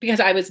because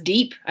I was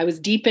deep. I was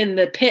deep in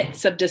the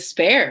pits of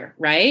despair,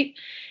 right?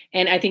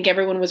 And I think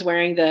everyone was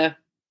wearing the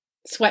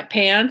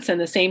sweatpants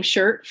and the same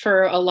shirt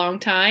for a long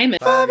time.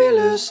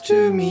 Fabulous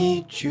to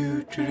meet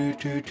you.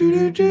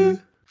 Do.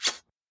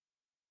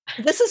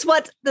 This is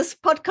what this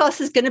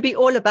podcast is going to be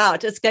all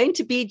about. It's going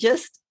to be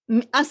just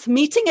us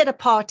meeting at a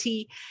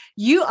party,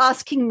 you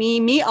asking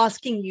me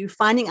asking you,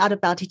 finding out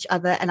about each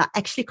other. And I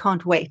actually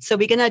can't wait. So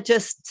we're going to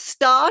just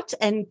start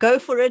and go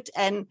for it.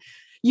 And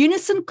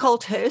Unison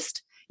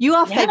Colthurst, you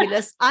are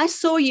fabulous. I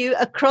saw you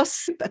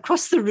across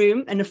the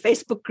room in a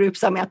Facebook group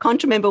somewhere. I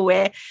can't remember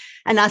where.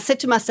 And I said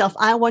to myself,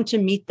 I want to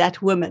meet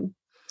that woman.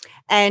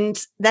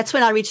 And that's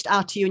when I reached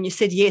out to you and you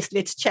said, yes,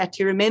 let's chat.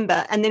 You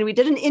remember? And then we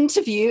did an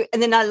interview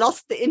and then I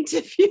lost the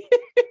interview.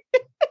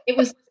 It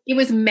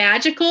was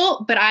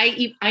magical, but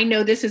I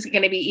know this is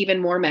going to be even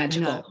more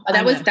magical.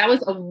 That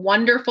was a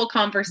wonderful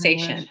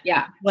conversation.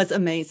 Yeah. It was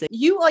amazing.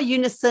 You are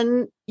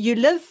Unison. You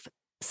live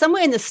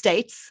somewhere in the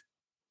States.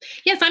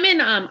 Yes, I'm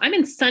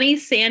in sunny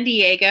San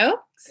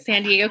Diego,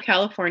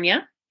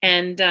 California.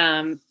 And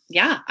I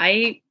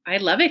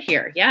love it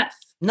here. Yes.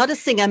 Not a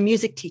singer,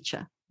 music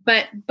teacher.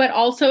 But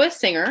also a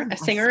singer and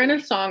a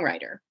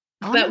songwriter.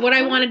 But what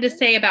I wanted to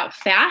say about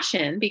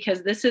fashion,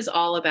 because this is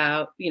all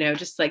about,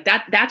 just like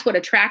that's what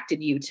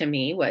attracted you to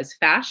me was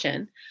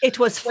fashion. It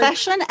was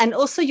fashion and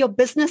also your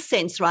business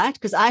sense, right?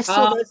 Because I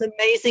saw those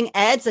amazing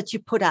ads that you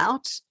put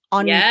out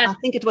on, I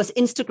think it was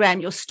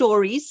Instagram, your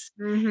stories.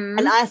 Mm-hmm.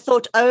 And I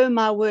thought, oh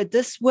my word,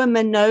 this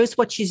woman knows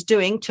what she's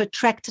doing to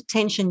attract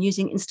attention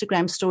using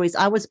Instagram stories.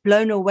 I was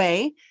blown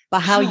away by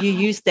how you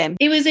use them.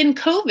 It was in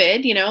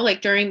COVID,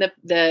 like during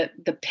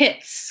the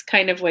pits,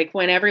 kind of like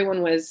when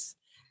everyone was,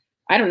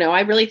 I don't know.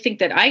 I really think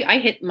that I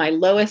hit my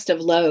lowest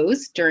of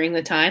lows during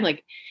the time.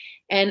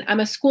 And I'm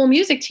a school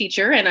music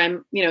teacher and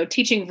I'm,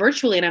 teaching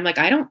virtually. And I'm like,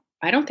 I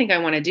don't think I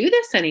want to do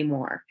this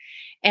anymore.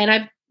 And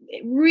I've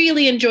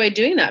really enjoyed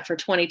doing that for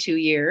 22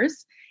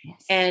 years.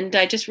 Yes. And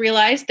I just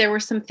realized there were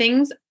some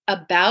things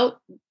about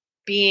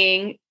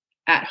being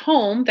at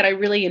home that I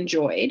really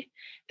enjoyed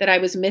that I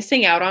was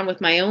missing out on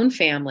with my own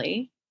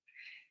family.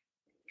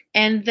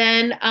 And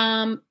then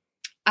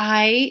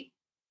I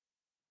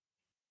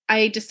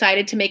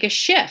decided to make a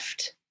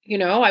shift.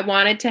 I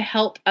wanted to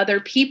help other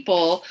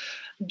people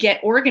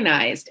get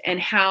organized and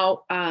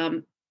how,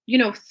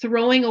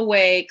 throwing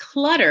away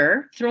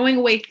clutter, throwing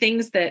away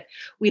things that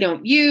we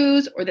don't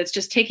use or that's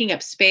just taking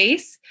up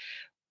space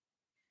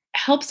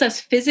helps us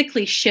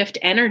physically shift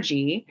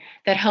energy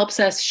that helps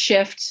us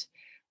shift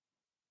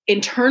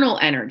internal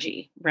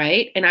energy,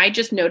 right? And I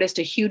just noticed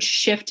a huge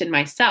shift in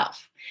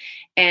myself.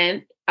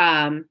 And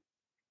I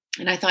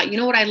thought,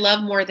 what I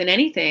love more than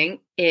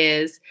anything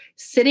is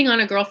sitting on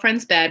a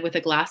girlfriend's bed with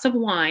a glass of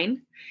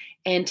wine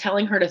and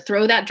telling her to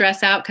throw that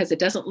dress out because it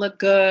doesn't look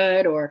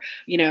good or,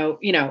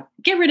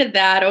 get rid of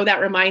that. Oh,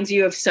 that reminds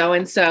you of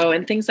so-and-so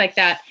and things like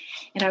that.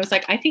 And I was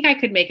like, I think I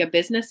could make a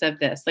business of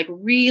this. Like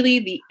really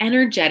the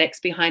energetics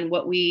behind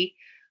what we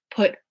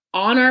put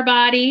on our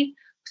body,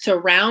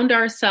 surround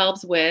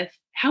ourselves with,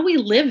 how we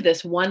live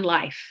this one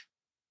life,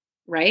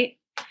 right?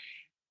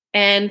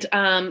 And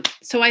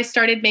so I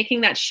started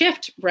making that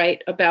shift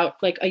right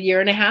about like a year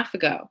and a half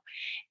ago.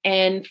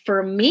 And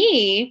for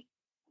me,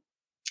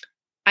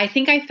 I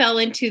think I fell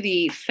into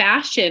the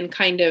fashion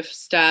kind of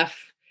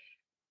stuff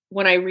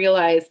when I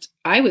realized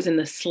I was in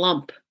the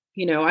slump.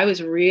 I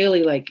was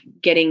really like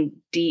getting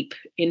deep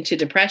into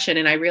depression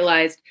and I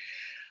realized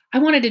I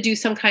wanted to do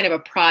some kind of a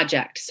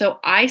project. So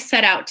I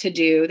set out to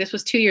do, this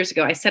was 2 years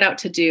ago, I set out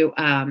to do,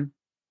 I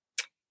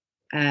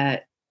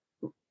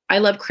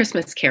love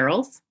Christmas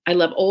carols. I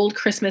love old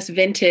Christmas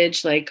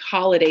vintage, like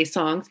holiday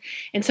songs.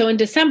 And so in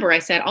December, I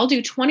said, I'll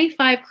do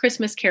 25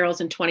 Christmas carols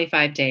in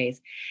 25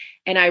 days.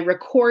 And I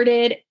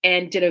recorded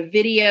and did a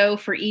video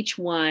for each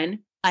one.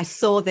 I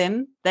saw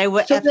them. They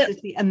were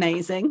absolutely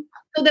amazing.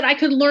 So that I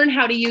could learn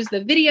how to use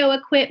the video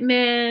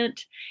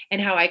equipment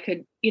and how I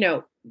could,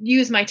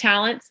 use my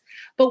talents.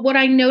 But what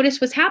I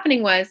noticed was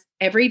happening was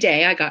every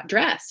day I got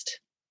dressed.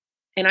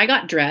 And I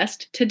got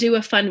dressed to do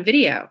a fun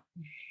video.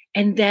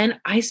 And then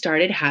I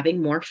started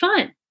having more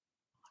fun.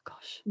 Oh,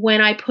 gosh.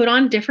 When I put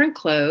on different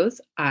clothes,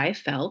 I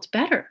felt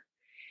better.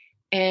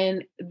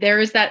 And there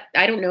is that,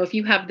 I don't know if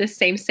you have this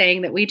same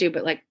saying that we do,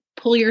 but like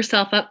pull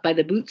yourself up by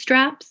the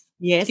bootstraps.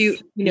 Yes. Do you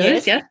know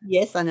this? Yes?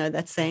 Yes, I know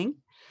that saying.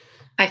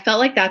 I felt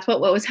like that's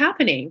what was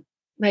happening.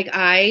 Like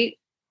I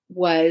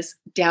was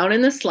down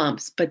in the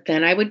slumps, but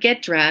then I would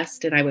get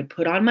dressed and I would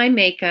put on my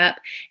makeup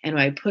and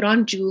I would put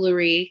on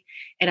jewelry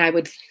and I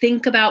would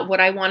think about what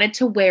I wanted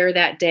to wear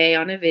that day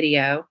on a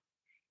video.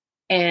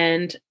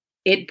 And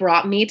it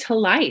brought me to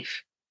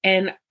life.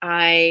 And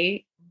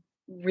I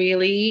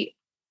really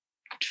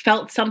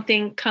felt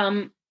something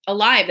come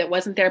alive that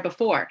wasn't there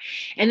before.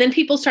 And then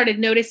people started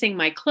noticing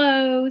my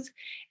clothes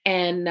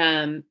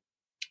and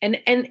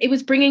it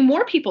was bringing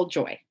more people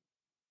joy.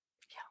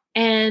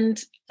 And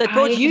so it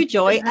brought you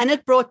joy and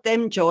it brought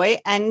them joy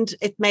and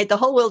it made the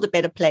whole world a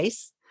better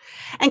place.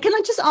 And can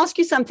I just ask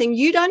you something?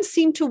 You don't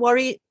seem to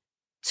worry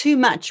too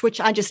much,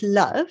 which I just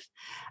love,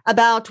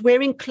 about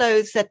wearing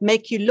clothes that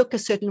make you look a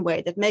certain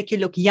way, that make you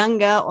look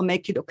younger or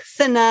make you look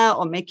thinner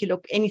or make you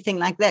look anything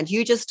like that.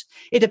 You just,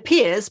 it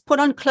appears, put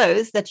on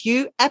clothes that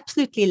you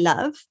absolutely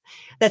love,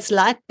 that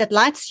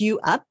lights you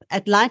up,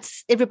 it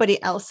lights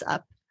everybody else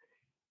up.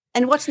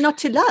 And what's not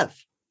to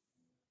love?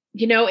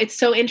 It's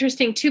so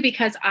interesting too,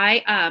 because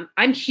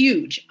I'm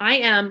huge. I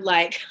am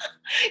like,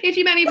 if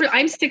you met me,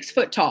 I'm 6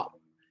 foot tall.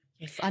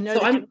 Yes, I know. So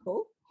that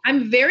cool.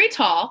 I'm very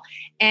tall,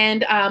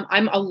 and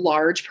I'm a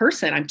large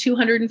person. I'm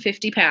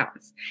 250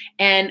 pounds.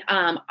 And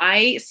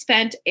I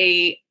spent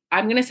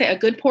I'm going to say a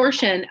good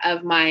portion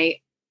of my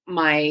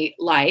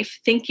life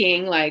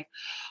thinking like,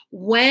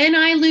 when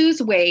I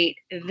lose weight,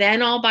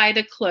 then I'll buy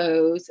the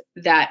clothes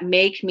that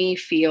make me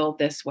feel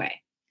this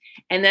way.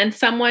 And then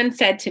someone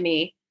said to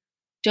me,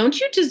 don't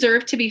you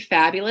deserve to be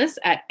fabulous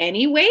at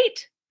any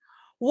weight?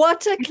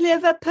 What a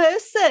clever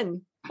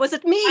person. Was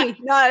it me?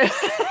 No.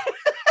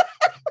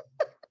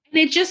 And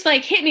it just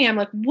like hit me. I'm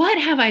like,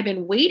 what have I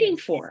been waiting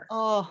for?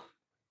 Oh,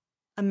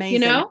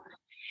 amazing.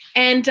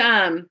 And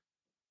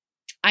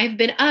I've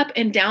been up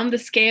and down the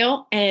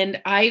scale,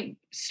 and I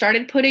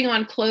started putting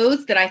on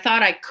clothes that I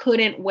thought I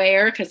couldn't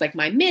wear because like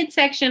my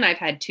midsection, I've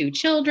had 2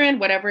 children,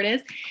 whatever it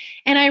is.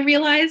 And I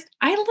realized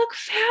I look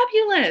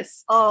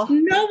fabulous. Oh,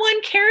 no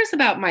one cares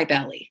about my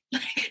belly.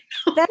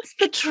 That's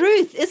the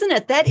truth, isn't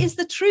it? That is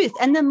the truth.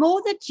 And the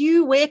more that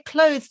you wear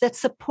clothes that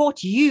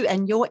support you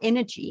and your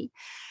energy,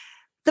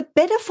 the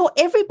better for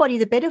everybody,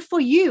 the better for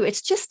you.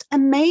 It's just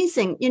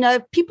amazing.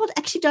 People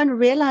actually don't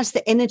realize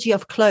the energy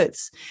of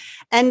clothes.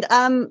 And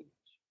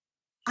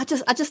I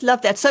just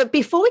love that. So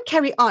before we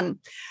carry on,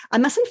 I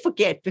mustn't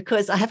forget,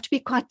 because I have to be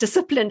quite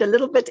disciplined a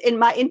little bit in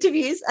my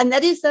interviews. And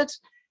that is that,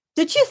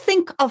 did you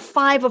think of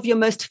 5 of your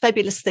most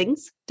fabulous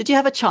things? Did you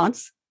have a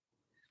chance?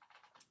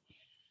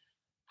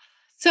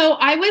 So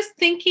I was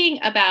thinking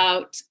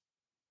about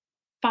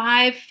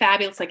 5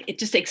 fabulous, like it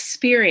just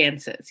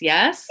experiences.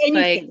 Yes.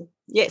 Anything. Like,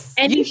 yes.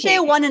 anything. You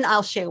share one and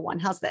I'll share one.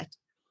 How's that?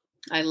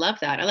 I love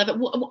that. I love it.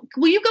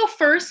 Will you go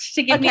first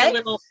to give me a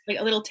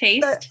little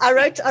taste? So I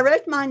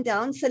wrote mine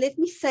down. So let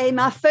me say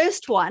my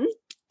first one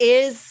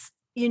is,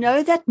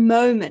 that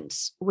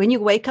moment when you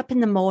wake up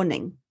in the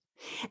morning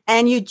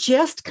and you're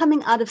just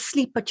coming out of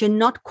sleep, but you're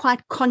not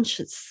quite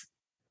conscious.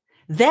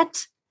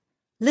 That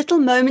little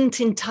moment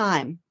in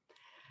time,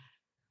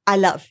 I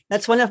love.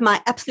 That's one of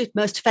my absolute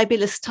most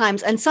fabulous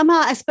times. And somehow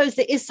I suppose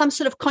there is some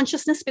sort of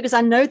consciousness because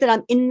I know that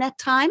I'm in that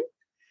time.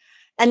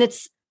 And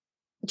it's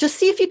just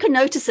see if you can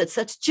notice it.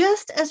 So it's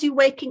just as you're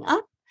waking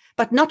up,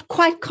 but not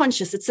quite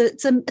conscious.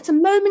 It's a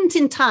moment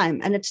in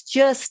time, and it's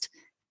just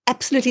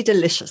absolutely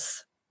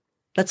delicious.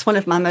 That's one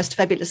of my most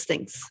fabulous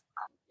things.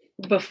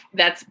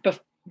 That's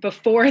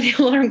before the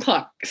alarm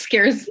clock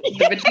scares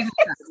the bejesus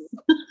out of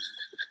you.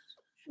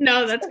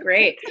 No, that's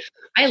great.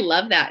 I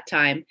love that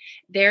time.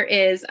 There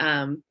is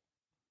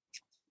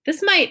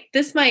this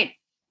might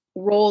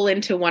roll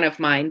into one of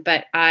mine,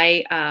 but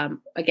I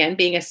again,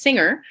 being a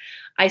singer,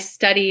 I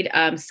studied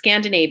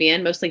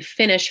Scandinavian, mostly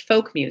Finnish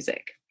folk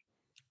music.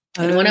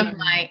 And one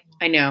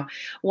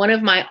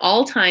of my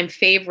all-time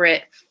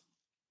favorite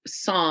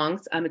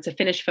songs, it's a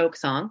Finnish folk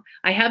song.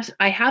 I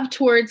have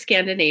toured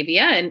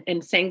Scandinavia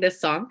and sang this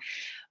song,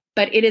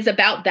 but it is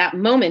about that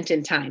moment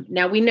in time.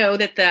 Now we know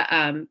that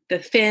the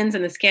Finns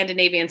and the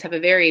Scandinavians have a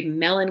very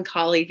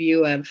melancholy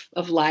view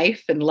of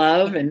life and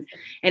love, and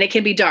it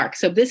can be dark.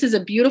 So this is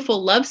a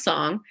beautiful love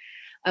song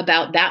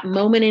about that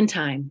moment in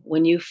time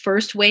when you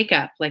first wake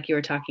up, like you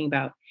were talking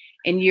about,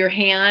 and your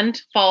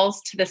hand falls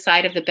to the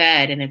side of the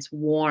bed and it's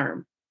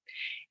warm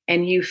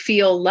and you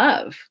feel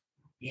love.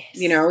 Yes.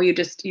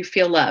 You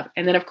feel love.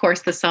 And then of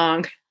course the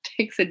song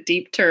takes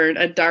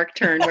a dark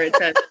turn where it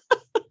says,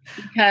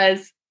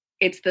 because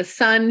it's the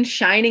sun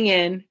shining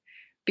in,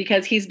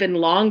 because he's been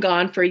long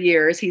gone for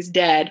years. He's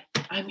dead.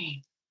 I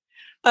mean,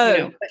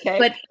 okay.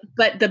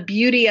 But the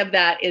beauty of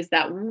that is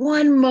that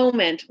one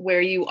moment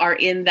where you are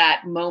in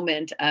that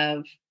moment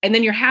of, and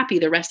then you're happy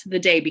the rest of the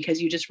day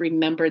because you just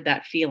remembered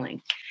that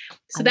feeling.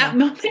 So that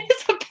moment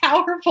is a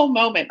powerful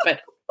moment,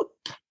 but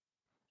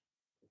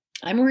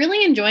I'm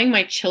really enjoying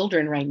my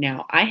children right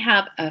now. I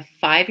have a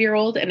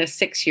 5-year-old and a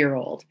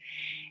 6-year-old,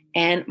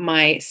 and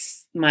my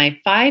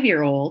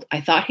 5-year-old,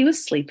 I thought he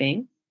was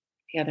sleeping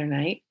the other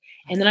night.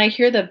 And then I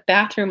hear the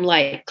bathroom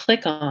light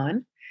click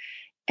on,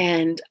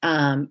 and,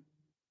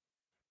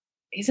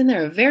 he's in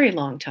there a very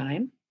long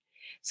time.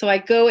 So I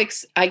go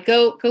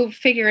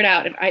figure it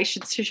out. And I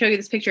should show you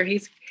this picture.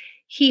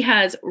 He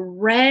has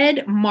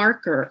red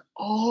marker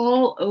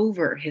all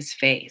over his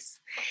face.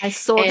 I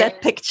saw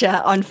that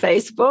picture on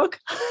Facebook.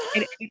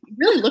 And it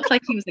really looked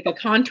like he was like a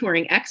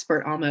contouring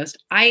expert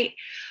almost. I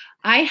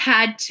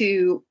had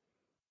to,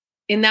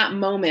 in that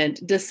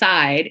moment,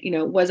 decide,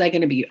 was I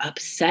going to be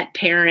upset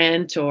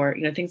parent or,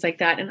 things like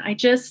that. And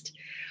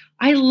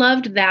I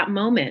loved that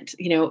moment,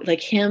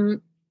 like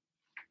him,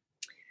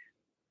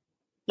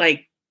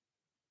 like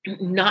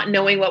not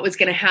knowing what was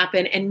going to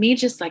happen, and me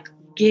just like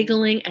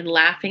giggling and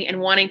laughing and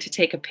wanting to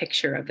take a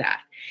picture of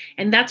that.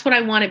 And that's what I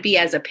want to be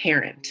as a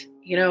parent,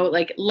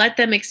 like let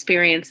them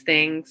experience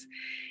things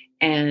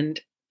and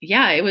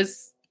yeah, it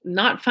was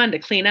not fun to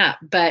clean up,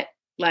 but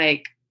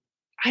like,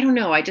 I don't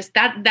know. I just,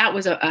 that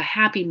was a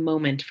happy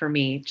moment for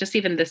me, just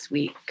even this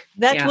week.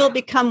 That Yeah. will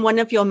become one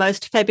of your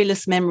most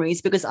fabulous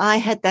memories, because I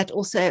had that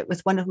also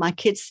with one of my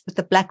kids with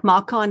the black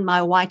marker on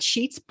my white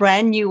sheets,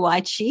 brand new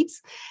white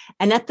sheets.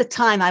 And at the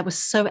time I was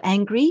so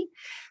angry,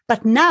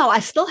 but now I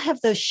still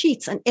have those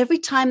sheets. And every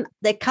time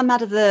they come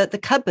out of the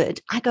cupboard,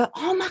 I go,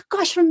 oh my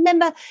gosh,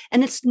 remember.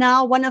 And it's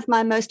now one of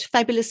my most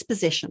fabulous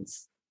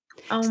possessions.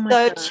 Oh my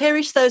So God.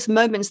 cherish those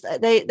moments.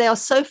 They are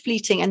so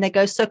fleeting and they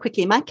go so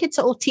quickly. My kids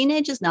are all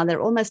teenagers now.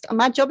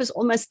 My job is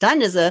almost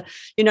done as an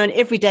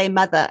everyday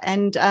mother,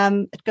 and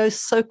it goes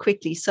so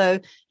quickly. So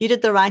you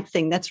did the right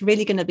thing. That's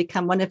really going to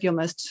become one of your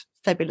most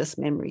fabulous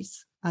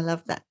memories. I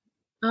love that.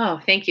 Oh,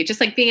 thank you.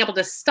 Just like being able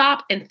to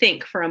stop and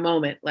think for a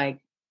moment, like,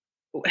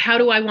 how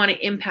do I want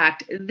to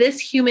impact this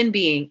human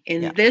being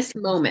in this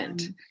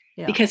moment?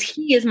 Yeah. Because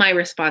he is my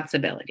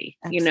responsibility,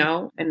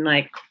 Absolutely. and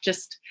like,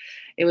 just,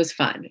 it was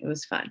fun. It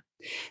was fun.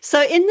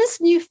 So in this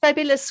new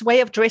fabulous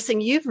way of dressing,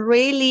 you've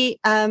really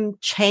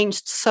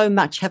changed so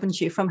much,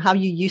 haven't you, from how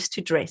you used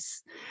to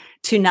dress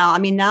to now? I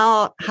mean,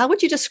 now, how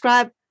would you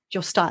describe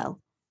your style?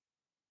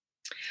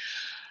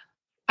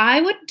 I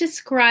would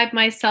describe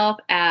myself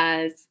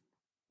as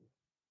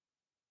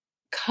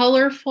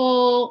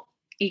colorful,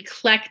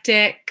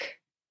 eclectic,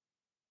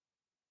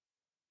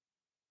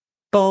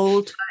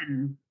 Bold,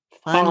 fun,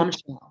 fun.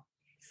 bombshell.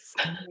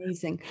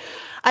 Amazing.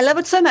 I love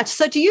it so much.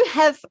 So do you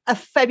have a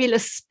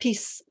fabulous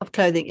piece of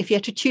clothing? If you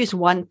had to choose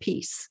one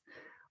piece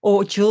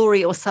or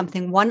jewelry or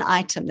something, one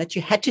item that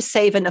you had to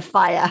save in a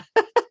fire,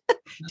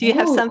 do you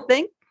have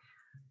something?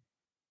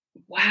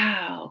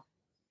 Wow.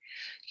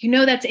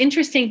 That's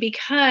interesting,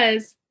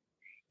 because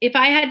if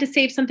I had to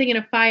save something in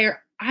a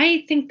fire,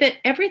 I think that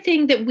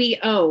everything that we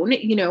own,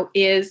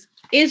 is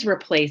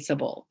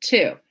replaceable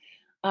too.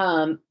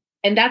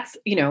 And that's,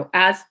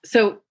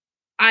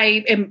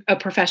 I am a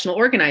professional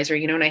organizer,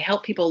 and I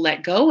help people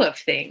let go of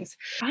things.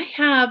 I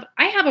have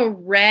a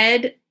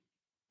red,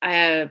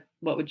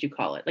 what would you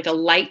call it? Like a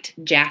light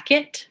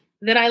jacket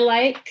that I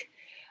like.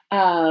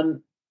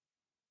 But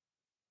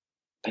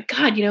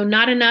God,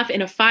 not enough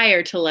in a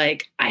fire to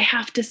like, I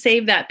have to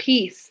save that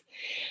piece.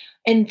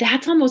 And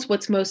that's almost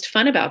what's most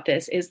fun about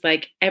this, is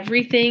like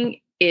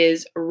everything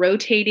is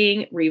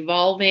rotating,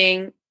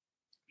 revolving.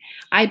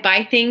 I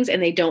buy things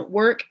and they don't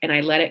work and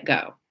I let it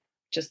go.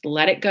 Just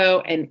let it go,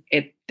 and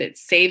it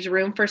saves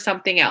room for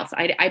something else.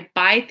 I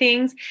buy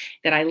things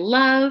that I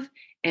love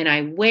and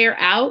I wear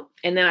out,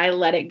 and then I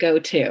let it go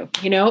too.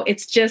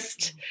 It's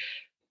just,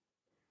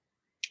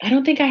 I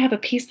don't think I have a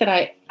piece that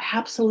I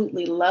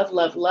absolutely love,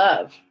 love,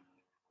 love.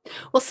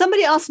 Well,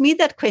 somebody asked me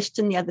that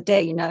question the other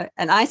day,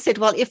 and I said,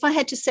 well, if I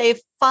had to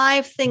save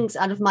 5 things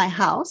out of my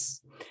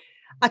house,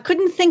 I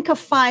couldn't think of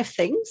 5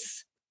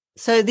 things.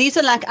 So these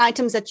are like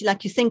items that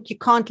you think you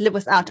can't live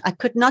without. I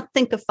could not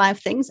think of 5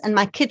 things, and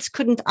my kids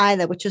couldn't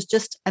either, which is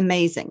just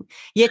amazing.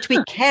 Yet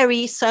we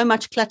carry so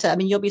much clutter. I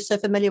mean, you'll be so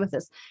familiar with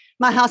this.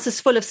 My house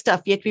is full of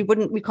stuff, yet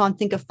we can't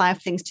think of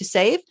 5 things to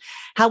save.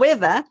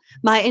 However,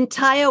 my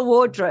entire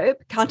wardrobe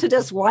counted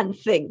as one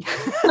thing.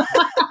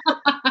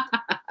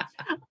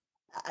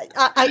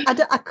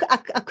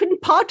 I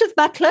couldn't part with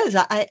my clothes.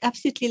 I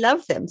absolutely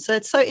love them. So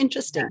it's so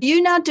interesting. Yeah.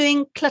 You now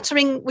doing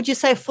cluttering, would you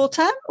say full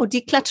time, or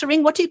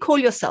decluttering? What do you call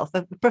yourself?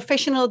 A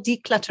professional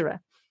declutterer?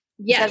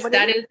 Yes,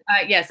 that is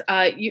yes.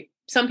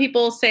 Some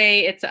people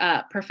say it's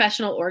a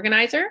professional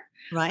organizer.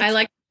 Right. I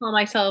like to call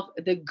myself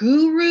the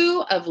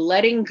guru of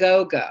letting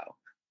go.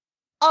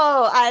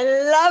 Oh, I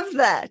love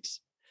that.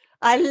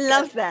 I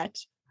love that.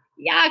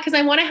 Yeah, because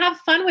I want to have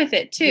fun with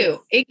it too. Yes.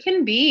 It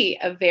can be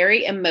a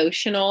very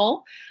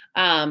emotional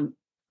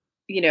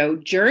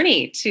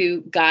journey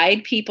to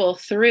guide people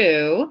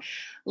through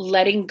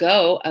letting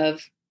go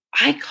of,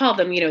 I call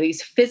them,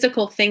 these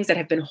physical things that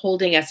have been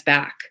holding us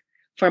back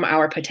from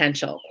our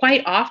potential.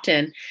 Quite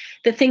often,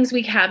 the things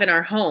we have in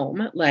our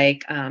home,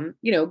 like,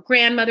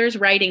 grandmother's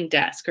writing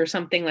desk or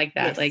something like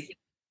that, yes. Like,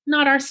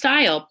 not our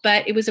style,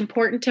 but it was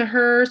important to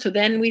her. So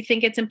then we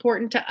think it's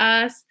important to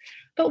us.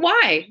 But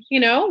why?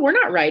 We're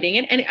not writing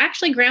it. And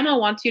actually, grandma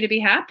wants you to be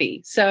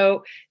happy.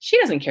 So she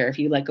doesn't care if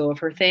you let go of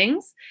her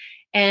things.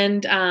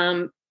 And,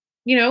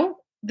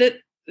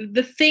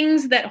 the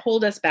things that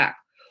hold us back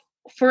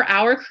for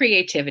our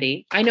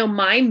creativity. I know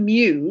my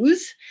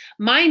muse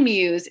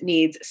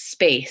needs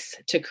space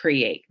to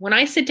create. When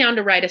I sit down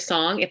to write a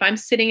song, if I'm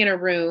sitting in a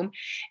room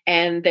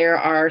and there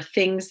are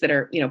things that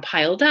are,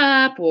 piled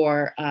up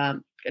or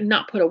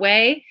not put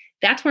away,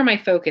 that's where my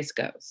focus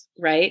goes,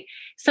 right?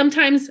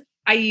 Sometimes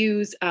I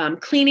use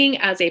cleaning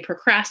as a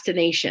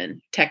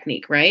procrastination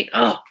technique, right?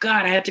 Oh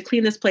God, I have to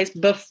clean this place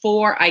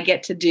before I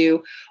get to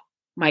do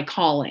my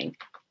calling.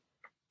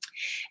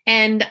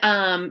 And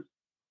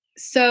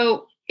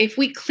so if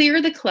we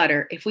clear the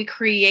clutter, if we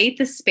create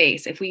the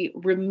space, if we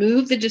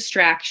remove the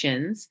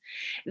distractions,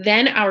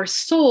 then our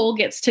soul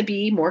gets to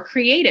be more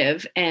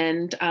creative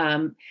and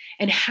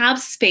have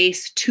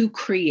space to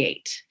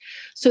create.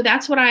 So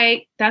that's what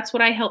I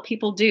help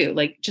people do.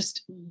 Like,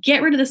 just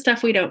get rid of the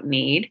stuff we don't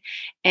need,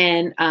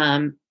 and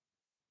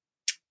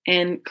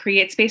and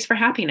create space for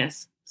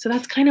happiness. So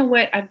that's kind of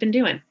what I've been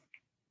doing.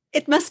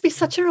 It must be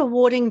such a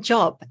rewarding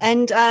job.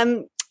 And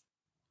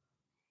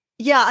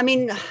yeah, I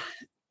mean,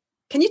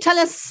 can you tell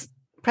us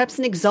perhaps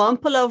an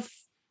example of,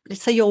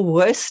 let's say, your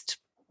worst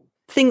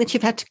thing that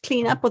you've had to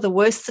clean up, or the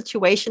worst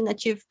situation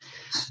that you've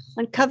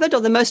uncovered,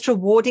 or the most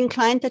rewarding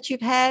client that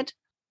you've had?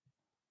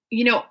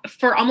 You know,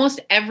 for almost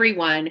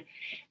everyone,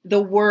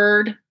 the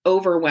word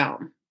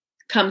overwhelm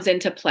comes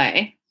into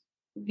play.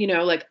 You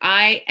know, like,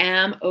 I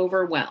am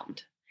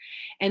overwhelmed.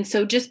 And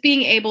so just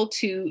being able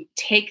to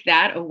take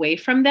that away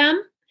from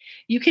them,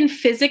 you can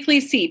physically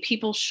see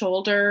people's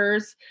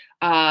shoulders,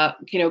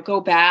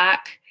 go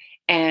back,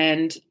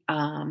 and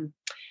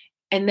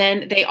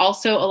then they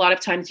also a lot of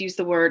times use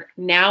the word,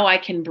 now I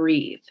can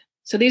breathe.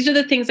 So these are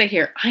the things I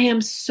hear. I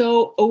am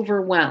so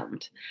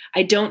overwhelmed.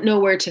 I don't know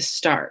where to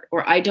start,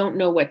 or I don't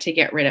know what to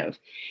get rid of.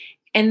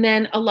 And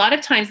then a lot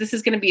of times, this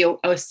is going to be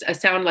a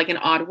sound like an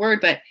odd word,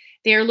 but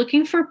they are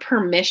looking for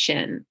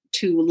permission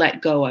to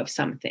let go of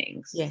some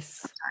things.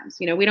 Yes. Sometimes,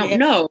 we don't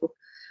know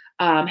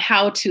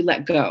how to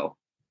let go.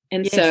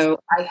 And so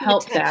I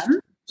help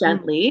them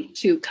gently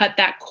to cut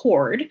that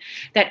cord,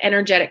 that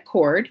energetic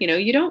cord.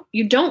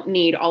 You don't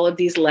need all of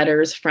these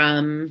letters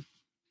from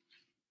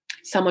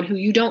someone who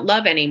you don't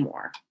love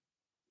anymore,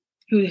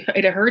 who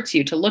it hurts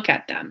you to look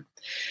at them.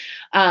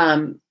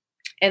 And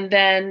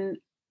then,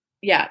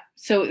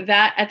 so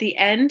that at the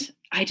end,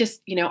 I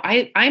just,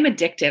 I'm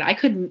addicted. I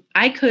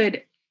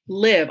could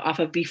live off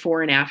of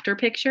before and after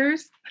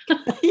pictures.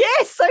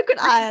 Yes, so could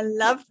I. I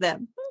love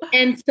them.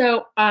 And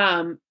so,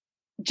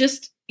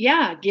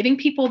 giving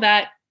people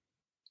that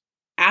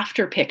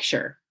after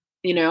picture,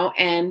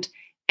 and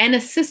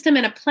a system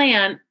and a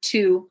plan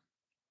to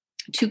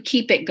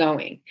keep it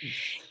going.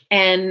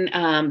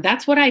 And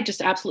that's what I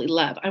just absolutely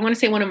love. I want to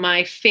say one of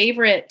my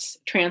favorite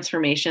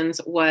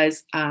transformations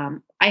was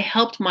I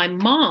helped my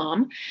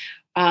mom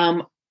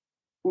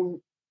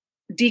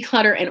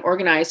declutter and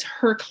organize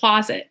her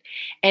closet.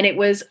 And it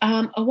was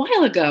a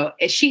while ago.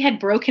 She had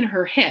broken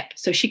her hip,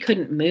 so she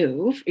couldn't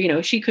move.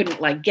 She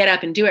couldn't get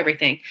up and do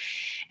everything.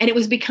 And it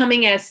was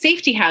becoming a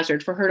safety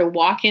hazard for her to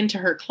walk into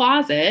her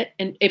closet,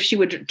 and if she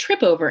would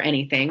trip over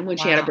anything when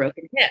she had a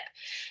broken hip.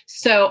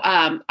 So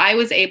I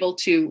was able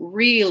to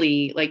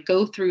really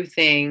go through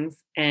things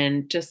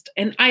and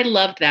I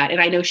loved that.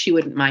 And I know she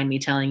wouldn't mind me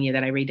telling you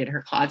that I redid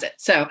her closet.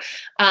 So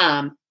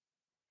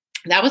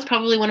that was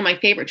probably one of my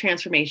favorite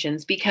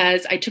transformations,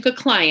 because I took a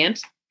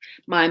client,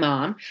 my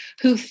mom,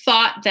 who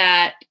thought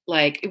that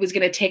it was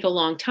going to take a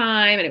long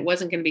time and it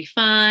wasn't going to be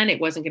fun.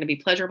 It wasn't going to be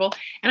pleasurable.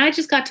 And I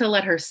just got to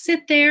let her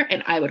sit there,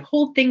 and I would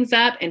hold things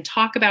up and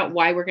talk about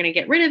why we're going to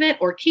get rid of it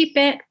or keep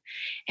it.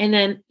 And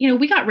then,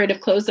 we got rid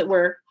of clothes that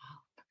were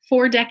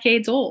 4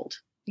 decades old,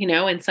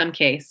 in some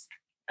case.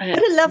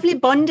 What a lovely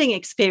bonding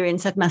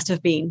experience that must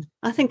have been.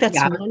 I think that's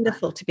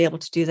wonderful to be able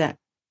to do that.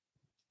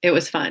 It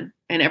was fun.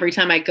 And every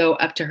time I go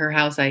up to her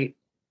house, I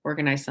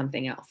organize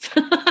something else.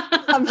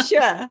 I'm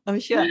sure.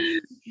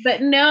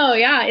 But no,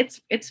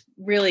 it's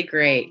really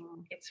great.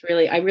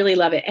 I really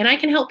love it. And I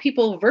can help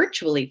people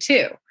virtually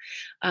too.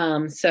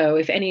 So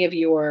if any of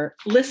your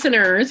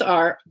listeners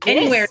are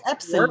anywhere,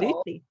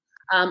 absolutely.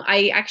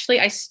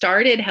 I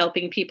started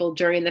helping people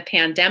during the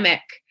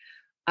pandemic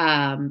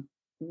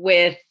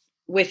with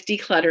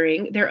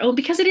decluttering their own,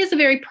 because it is a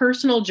very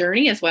personal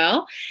journey as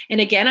well.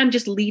 And again, I'm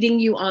just leading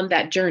you on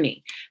that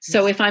journey.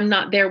 So if I'm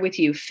not there with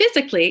you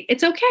physically,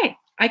 it's okay.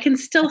 I can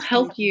still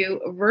help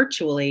you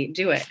virtually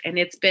do it. And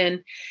it's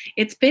been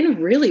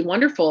really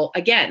wonderful.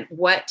 Again,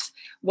 what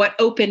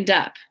opened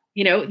up,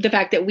 the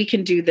fact that we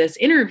can do this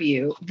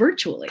interview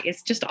virtually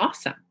is just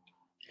awesome.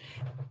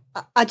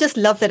 I just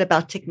love that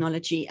about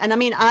technology. And I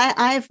mean,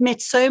 I've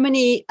met so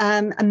many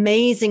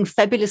amazing,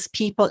 fabulous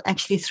people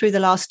actually through the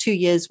last 2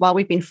 years while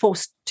we've been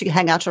forced to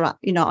hang out around,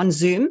 on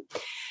Zoom.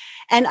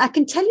 And I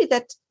can tell you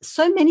that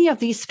so many of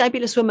these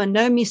fabulous women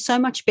know me so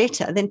much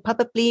better than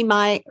probably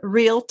my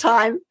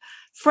real-time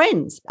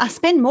friends. I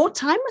spend more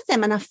time with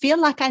them and I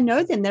feel like I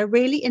know them. They're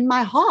really in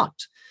my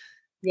heart.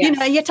 Yes.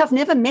 Yet I've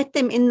never met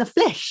them in the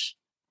flesh.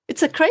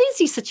 It's a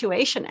crazy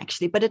situation,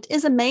 actually, but it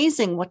is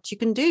amazing what you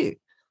can do.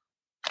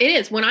 It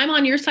is. When I'm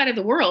on your side of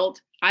the world,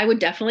 I would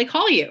definitely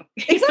call you.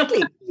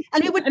 Exactly.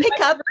 And we would pick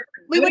up.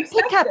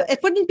 It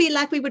wouldn't be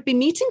like we would be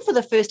meeting for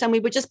the first time.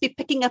 We would just be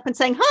picking up and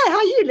saying, hi, how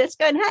are you? Let's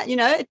go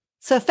and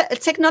So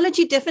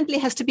technology definitely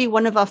has to be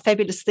one of our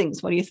fabulous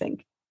things. What do you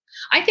think?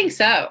 I think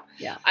so.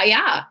 Yeah.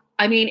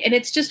 I mean, and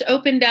it's just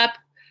opened up,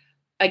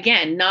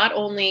 again, not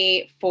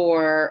only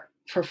for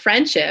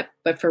friendship,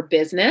 but for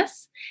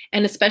business,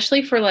 and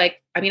especially for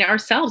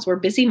ourselves. We're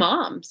busy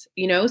moms,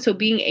 so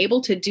being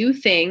able to do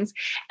things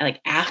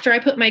after I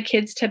put my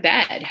kids to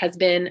bed has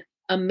been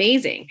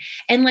amazing.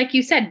 And like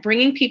you said,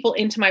 bringing people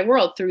into my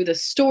world through the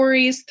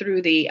stories,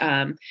 through the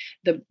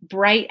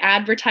bright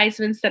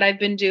advertisements that I've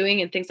been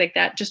doing and things like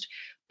that, just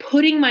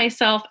putting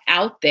myself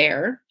out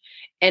there.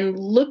 And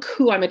look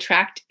who I'm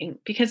attracting,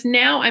 because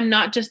now I'm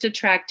not just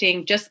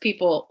attracting just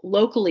people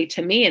locally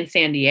to me in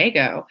San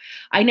Diego.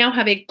 I now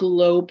have a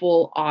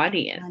global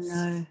audience.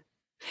 I know.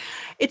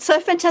 It's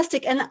so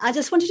fantastic. And I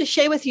just wanted to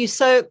share with you.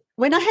 So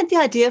when I had the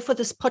idea for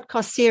this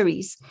podcast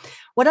series,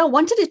 what I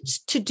wanted it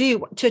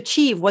to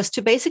achieve was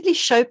to basically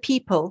show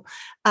people,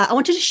 I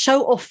wanted to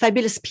show off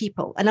fabulous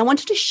people. And I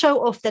wanted to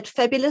show off that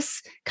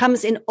fabulous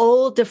comes in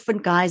all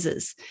different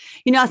guises.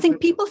 I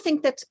think people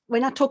think that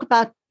when I talk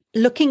about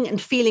looking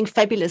and feeling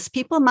fabulous,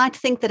 people might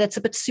think that it's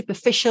a bit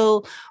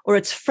superficial or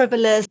it's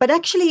frivolous, but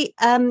actually,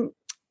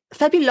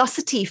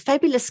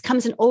 fabulous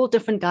comes in all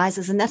different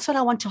guises. And that's what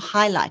I want to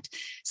highlight.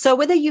 So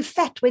whether you're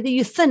fat, whether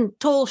you're thin,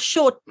 tall,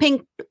 short,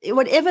 pink,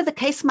 whatever the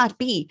case might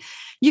be,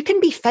 you can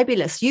be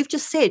fabulous. You've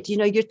just said,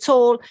 you're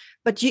tall,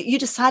 but you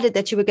decided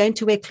that you were going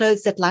to wear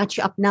clothes that light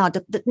you up now.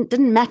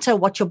 Didn't matter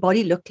what your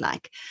body looked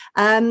like.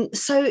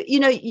 So,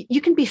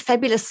 you can be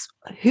fabulous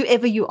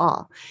whoever you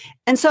are.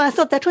 And so I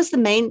thought that was the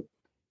main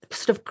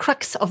sort of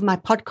crux of my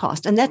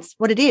podcast, and that's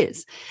what it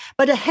is.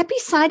 But a happy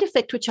side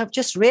effect, which I've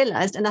just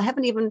realized, and I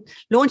haven't even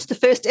launched the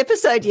first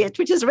episode yet,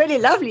 which is really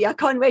lovely, I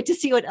can't wait to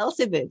see what else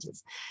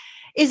emerges,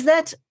 is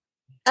that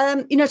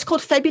it's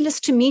called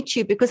Fabulous to Meet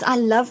You, because I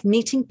love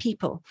meeting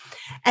people.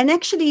 And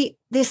actually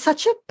there's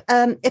such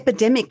a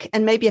epidemic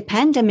and maybe a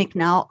pandemic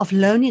now of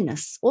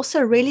loneliness,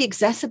 also really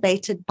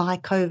exacerbated by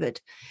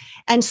COVID.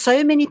 And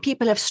so many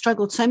people have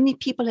struggled, so many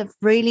people have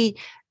really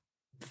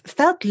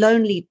felt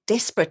lonely,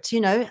 desperate,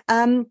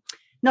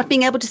 not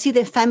being able to see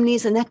their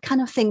families and that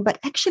kind of thing. But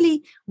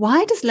actually,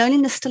 why does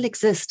loneliness still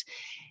exist?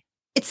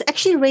 It's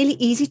actually really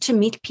easy to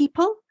meet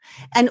people.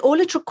 And all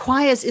it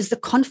requires is the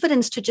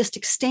confidence to just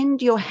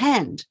extend your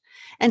hand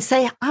and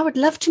say, I would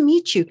love to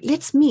meet you.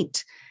 Let's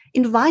meet.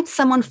 Invite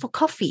someone for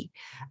coffee.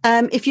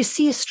 If you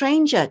see a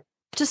stranger,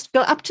 just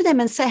go up to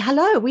them and say,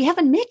 hello, we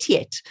haven't met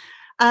yet.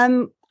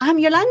 I'm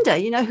Yolanda,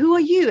 who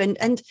are you?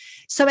 And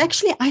so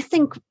actually, I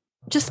think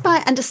just by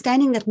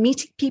understanding that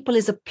meeting people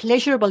is a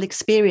pleasurable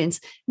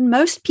experience,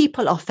 most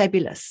people are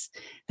fabulous,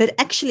 that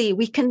actually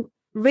we can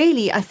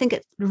really, I think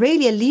it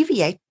really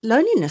alleviate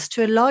loneliness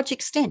to a large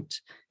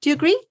extent. Do you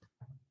agree?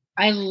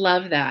 I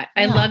love that.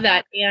 Yeah. I love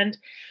that. And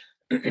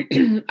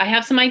I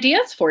have some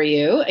ideas for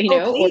you, or for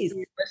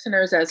your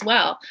listeners as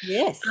well.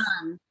 Yes.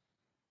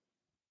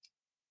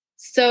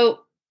 So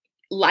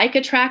like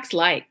attracts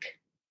like.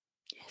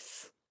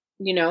 Yes.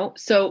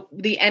 So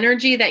the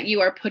energy that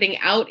you are putting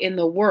out in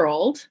the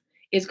world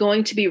is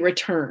going to be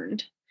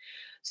returned.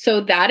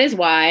 So that is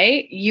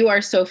why you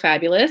are so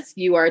fabulous.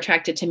 You are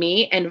attracted to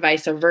me and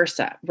vice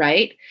versa,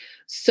 right?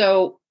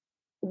 So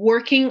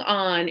working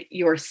on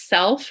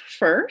yourself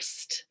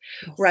first,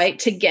 yes, right?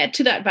 To get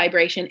to that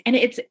vibration. And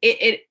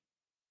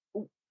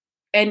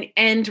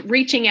and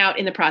reaching out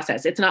in the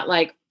process. It's not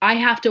like I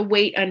have to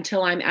wait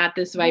until I'm at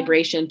this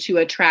vibration to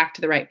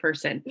attract the right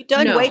person. We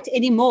don't wait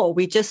anymore.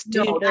 We just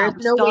do start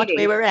waiting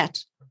where we're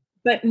at.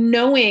 But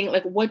knowing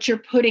like what you're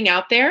putting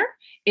out there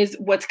is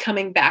what's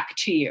coming back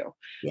to you.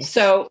 Yes.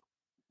 So,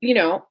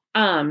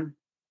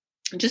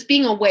 just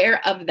being aware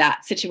of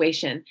that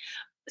situation.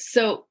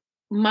 So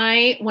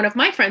one of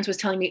my friends was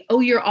telling me,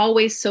 oh, you're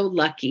always so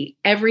lucky.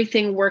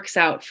 Everything works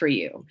out for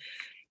you.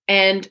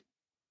 And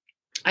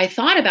I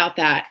thought about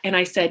that and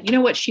I said, you know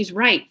what? She's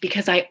right,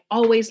 because I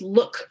always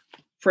look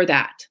for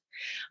that.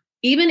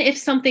 Even if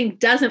something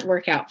doesn't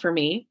work out for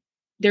me,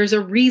 there's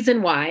a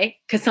reason why,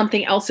 because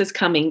something else is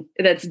coming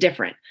that's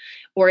different,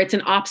 or it's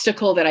an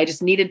obstacle that I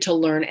just needed to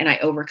learn and I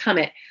overcome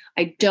it.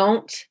 I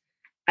don't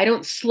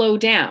slow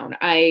down.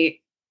 I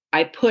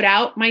put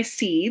out my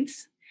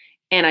seeds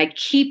and I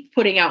keep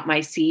putting out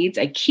my seeds.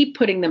 I keep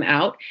putting them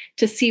out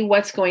to see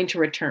what's going to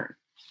return.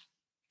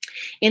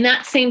 In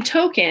that same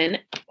token,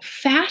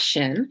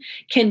 fashion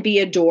can be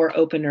a door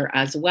opener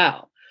as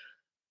well.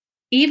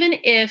 Even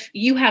if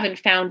you haven't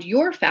found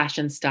your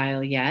fashion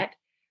style yet,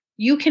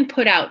 you can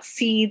put out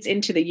seeds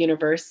into the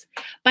universe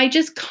by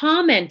just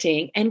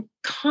commenting and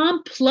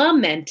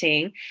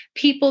complimenting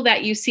people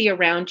that you see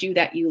around you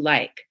that you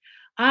like.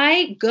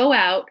 I go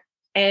out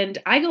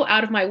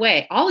of my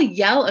way. I'll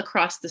yell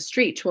across the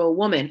street to a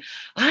woman,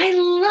 I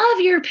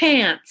love your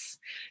pants,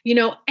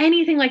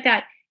 anything like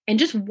that. And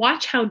just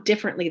watch how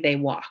differently they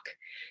walk,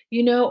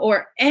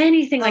 or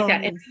anything like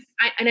that. And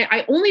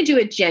I only do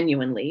it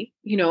genuinely,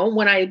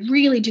 when I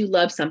really do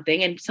love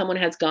something and someone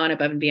has gone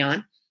above and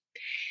beyond.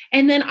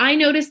 And then I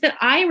notice that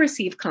I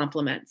receive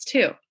compliments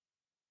too.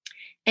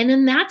 And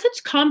then that's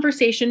a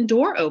conversation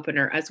door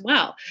opener as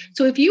well.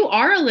 So if you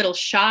are a little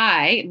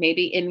shy,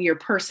 maybe in your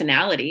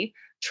personality,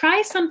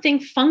 try something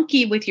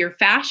funky with your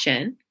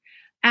fashion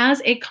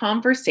as a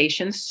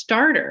conversation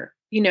starter.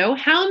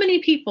 How many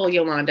people,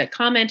 Yolanda,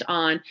 comment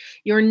on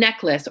your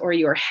necklace or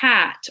your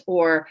hat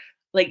or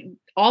like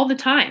all the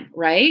time,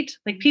 right?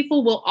 Like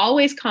people will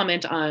always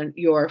comment on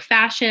your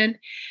fashion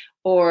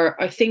or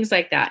things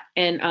like that.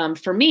 And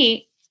for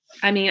me,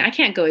 I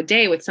can't go a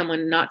day with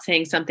someone not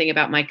saying something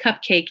about my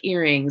cupcake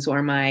earrings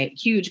or my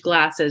huge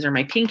glasses or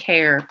my pink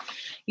hair,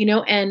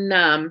 and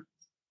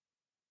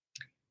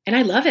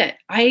I love it.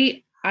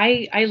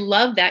 I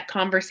love that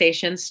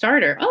conversation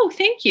starter. Oh,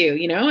 thank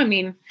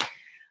you.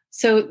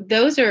 So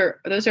those are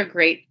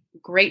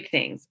great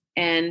things.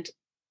 And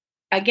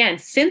again,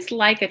 since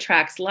like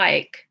attracts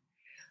like,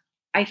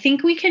 I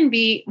think we can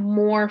be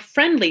more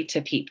friendly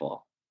to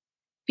people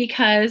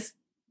because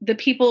the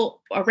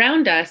people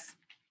around us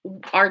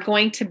are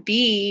going to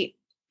be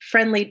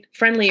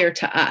friendlier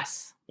to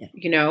us. Yeah.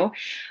 You know,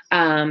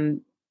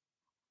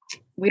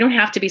 we don't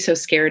have to be so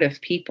scared of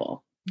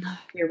people. No.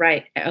 You're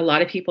right. A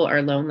lot of people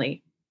are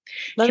lonely.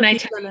 A lot Can of I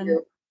people tell are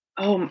you?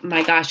 Oh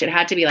my gosh, it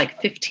had to be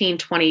like 15,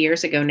 20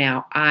 years ago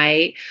now.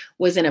 I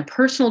was in a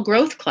personal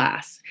growth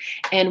class,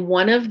 and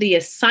one of the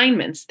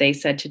assignments they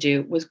said to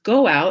do was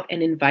go out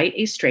and invite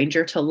a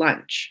stranger to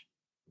lunch.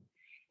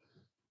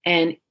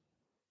 And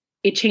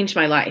it changed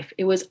my life.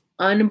 It was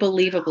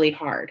unbelievably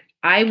hard.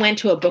 I went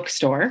to a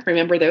bookstore.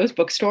 Remember those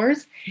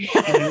bookstores?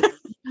 And I was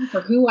looking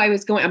for who I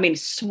was going. I mean,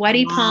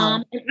 sweaty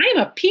palm. Wow. And I'm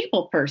a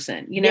people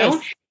person, you know?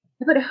 Yes.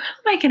 But who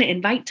am I going to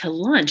invite to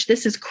lunch?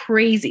 This is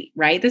crazy,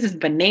 right? This is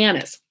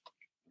bananas.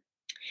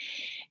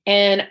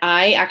 And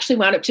I actually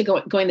wound up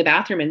going to the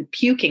bathroom and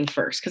puking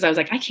first because I was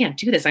like, I can't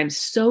do this. I'm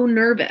so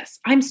nervous.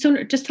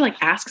 Just to like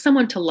ask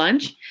someone to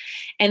lunch.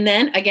 And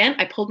then again,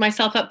 I pulled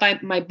myself up by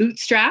my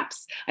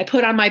bootstraps. I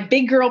put on my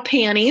big girl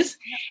panties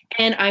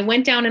and I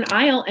went down an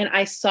aisle and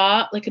I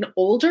saw like an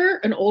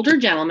older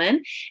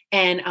gentleman.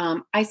 And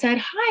I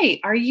said, hi,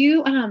 are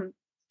you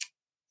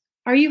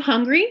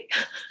hungry?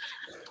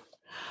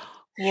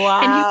 And he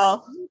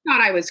Wow.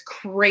 thought I was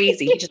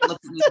crazy. He just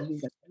looked at me and he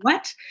was like,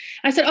 what?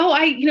 I said, oh,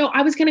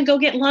 I was going to go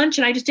get lunch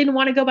and I just didn't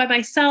want to go by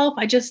myself.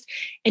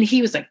 And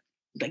he was like,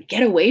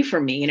 get away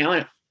from me, And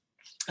I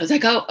was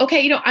like, oh,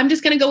 okay. I'm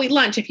just going to go eat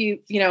lunch if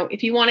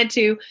you wanted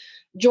to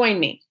join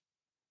me.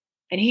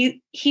 And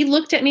he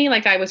looked at me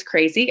like I was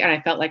crazy and I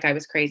felt like I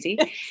was crazy.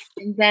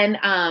 And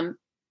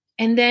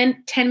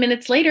then 10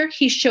 minutes later,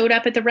 he showed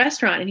up at the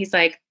restaurant and he's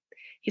like,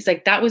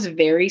 that was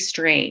very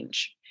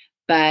strange,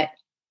 but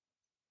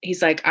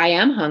he's like, I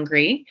am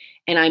hungry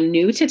and I'm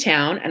new to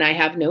town and I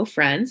have no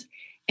friends.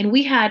 And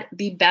we had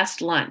the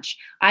best lunch.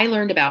 I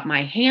learned about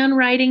my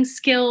handwriting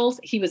skills.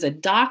 He was a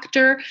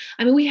doctor.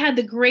 I mean, we had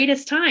the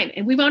greatest time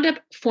and we wound up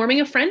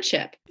forming a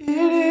friendship. It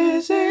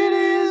is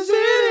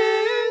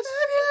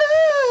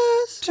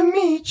fabulous to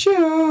meet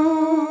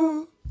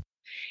you.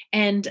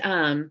 And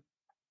I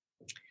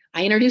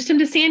introduced him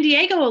to San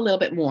Diego a little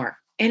bit more.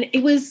 And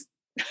it was...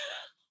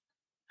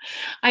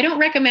 I don't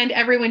recommend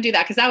everyone do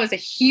that because that was a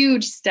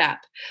huge step,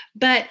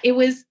 but it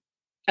was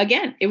a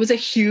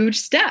huge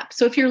step.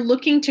 So if you're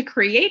looking to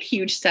create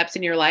huge steps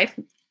in your life,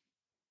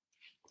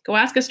 go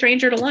ask a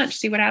stranger to lunch,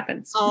 see what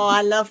happens. Oh,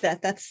 I love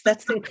that.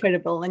 That's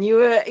incredible. And you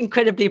were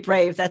incredibly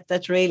brave.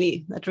 That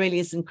really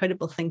is an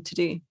incredible thing to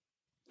do.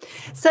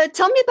 So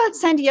tell me about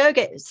San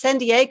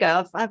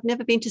Diego. I've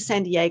never been to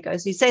San Diego.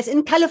 So you say it's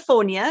in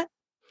California.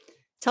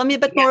 Tell me a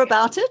bit more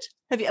about it.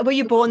 Were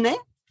you born there?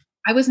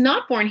 I was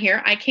not born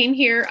here. I came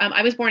here.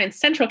 I was born in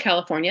Central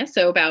California,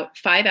 so about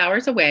 5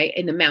 hours away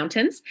in the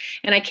mountains.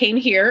 And I came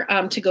here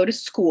to go to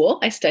school.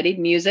 I studied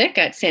music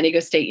at San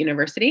Diego State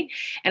University,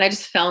 and I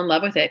just fell in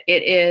love with it.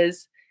 It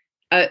is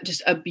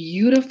just a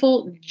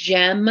beautiful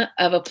gem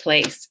of a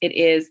place. It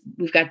is.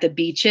 We've got the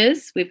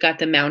beaches, we've got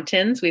the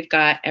mountains, we've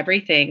got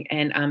everything,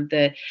 and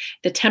the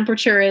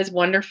temperature is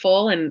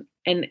wonderful, and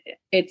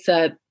it's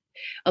a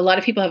lot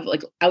of people have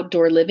like a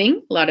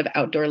lot of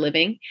outdoor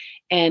living.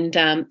 And,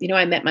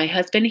 I met my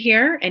husband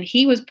here and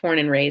he was born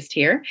and raised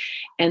here.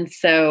 And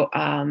so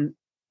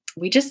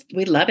we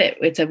love it.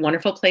 It's a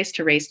wonderful place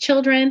to raise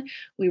children.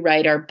 We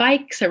ride our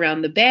bikes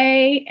around the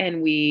bay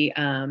and we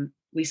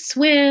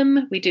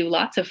swim. We do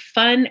lots of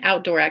fun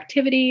outdoor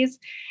activities.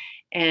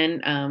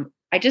 And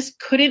I just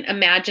couldn't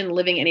imagine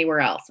living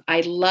anywhere else.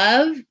 I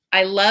love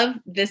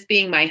this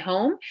being my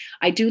home.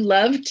 I do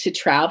love to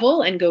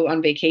travel and go on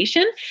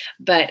vacation,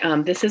 but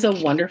this is a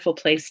wonderful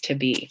place to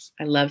be.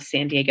 I love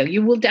San Diego.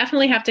 You will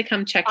definitely have to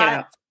come check it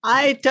out.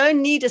 I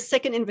don't need a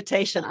second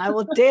invitation. I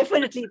will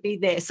definitely be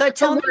there. So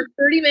tell me. We're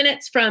 30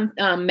 minutes from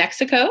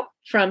Mexico,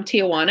 from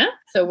Tijuana.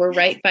 So we're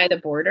right by the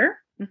border.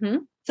 Mm-hmm.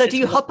 So do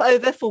you hop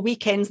over for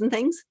weekends and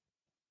things?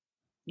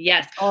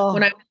 Yes. Oh.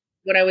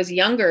 When I was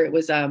younger, it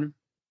was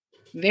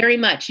very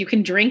much you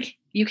can drink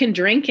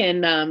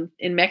in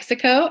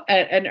Mexico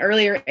at an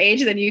earlier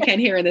age than you can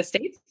here in the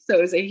States. So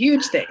it was a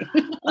huge thing.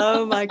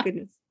 Oh my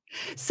goodness.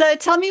 So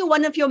tell me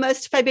one of your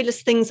most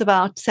fabulous things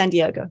about San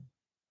Diego.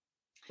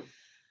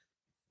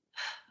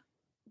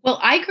 Well,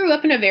 I grew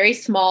up in a very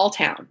small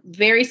town,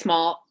 very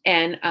small.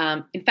 And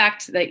in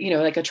fact,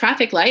 like a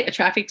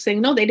traffic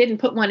signal, they didn't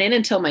put one in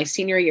until my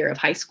senior year of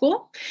high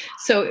school.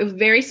 So it was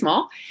very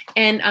small.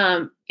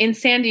 And in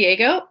San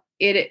Diego,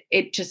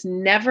 it just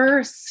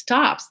never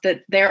stops,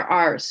 that there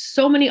are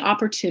so many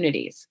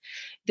opportunities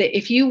that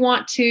if you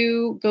want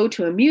to go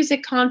to a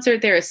music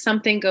concert, there is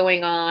something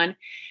going on.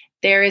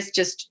 There is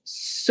just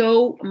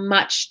so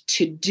much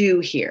to do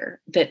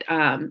here that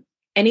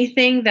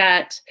anything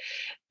that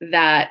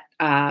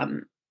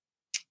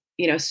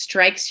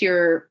strikes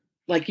your,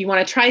 like you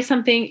want to try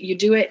something, you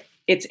do it.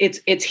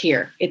 It's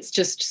here. It's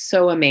just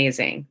so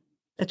amazing.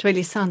 That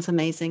really sounds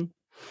amazing.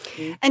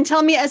 And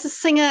tell me, as a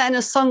singer and a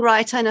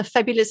songwriter and a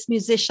fabulous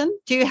musician,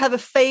 do you have a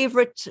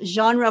favorite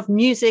genre of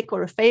music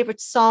or a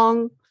favorite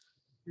song?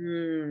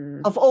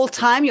 Mm. of all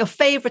time, your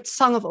favorite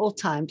song of all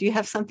time. Do you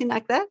have something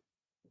like that?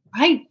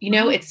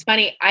 It's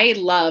funny. I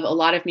love a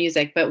lot of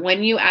music, but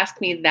when you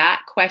ask me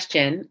that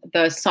question,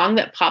 the song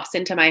that pops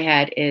into my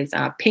head is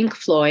Pink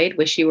Floyd,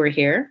 Wish You Were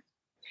Here.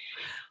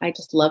 I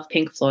just love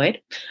Pink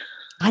Floyd.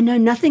 I know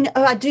nothing.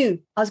 Oh, I do.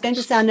 I was going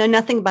to say I know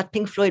nothing about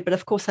Pink Floyd, but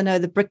of course I know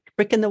the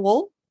brick in the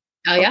wall.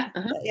 Oh, yeah?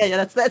 Uh-huh.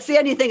 Yeah, that's the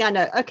only thing I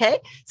know. Okay.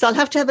 So I'll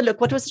have to have a look.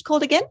 What was it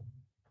called again?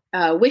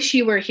 Wish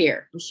You Were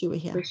Here. Wish You Were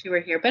Here. Wish You Were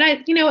Here. But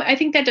I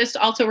think that just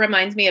also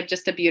reminds me of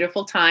just a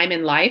beautiful time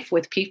in life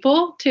with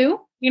people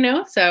too,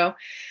 so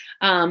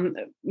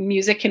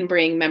music can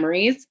bring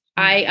memories.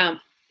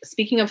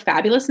 Speaking of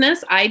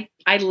fabulousness,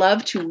 I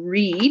love to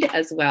read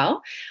as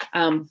well,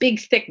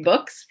 big, thick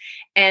books.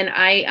 And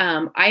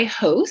I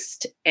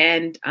host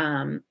and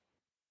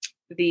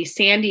the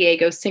San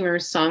Diego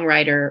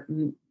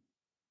singer-songwriter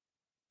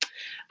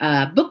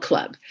book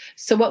club.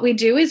 So what we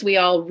do is we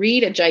all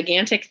read a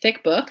gigantic,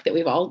 thick book that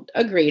we've all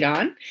agreed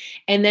on,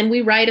 and then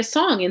we write a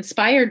song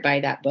inspired by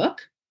that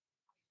book.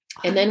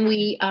 And then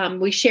we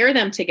share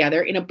them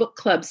together in a book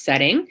club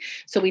setting.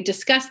 So we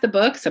discuss the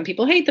book. Some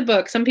people hate the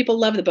book. Some people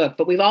love the book,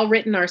 but we've all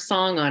written our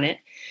song on it.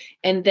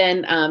 And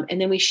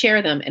then we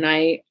share them. And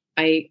I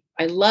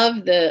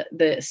love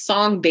the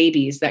song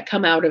babies that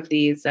come out of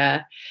these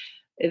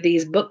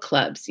book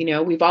clubs.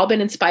 We've all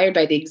been inspired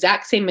by the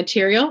exact same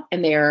material,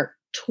 and they are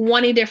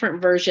 20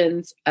 different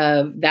versions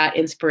of that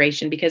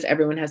inspiration because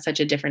everyone has such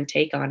a different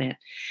take on it.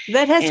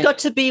 That has got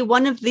to be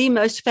one of the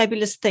most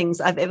fabulous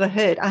things I've ever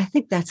heard. I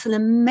think that's an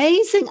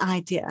amazing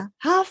idea.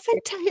 How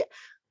fantastic.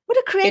 What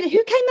a creator.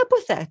 Who came up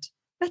with that?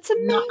 That's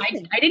amazing. No,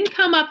 I didn't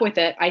come up with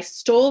it. I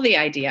stole the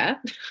idea.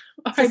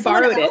 I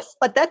borrowed it.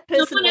 But that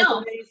person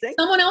was amazing.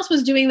 Someone else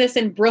was doing this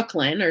in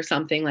Brooklyn or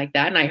something like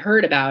that, and I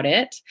heard about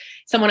it.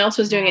 Someone else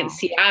was doing it in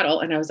Seattle,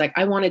 and I was like,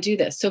 I want to do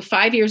this. So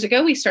 5 years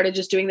ago, we started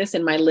just doing this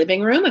in my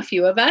living room, a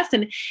few of us,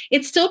 and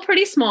it's still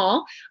pretty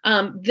small.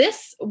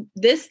 This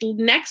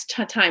next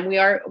time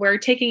we're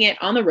taking it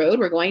on the road.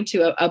 We're going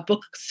to a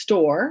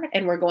bookstore,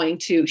 and we're going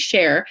to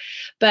share.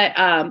 But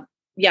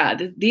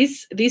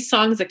these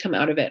songs that come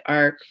out of it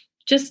are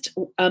just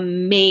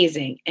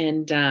amazing.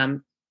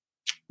 And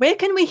where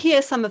can we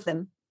hear some of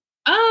them?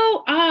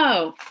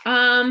 I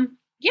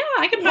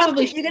could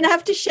probably. You're going to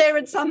have to share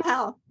it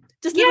somehow.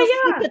 Just little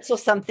snippets or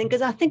something,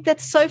 because I think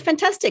that's so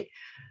fantastic.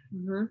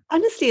 Mm-hmm.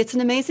 Honestly, it's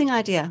an amazing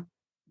idea.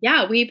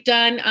 Yeah, we've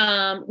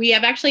done. We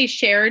have actually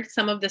shared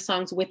some of the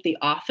songs with the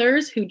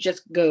authors who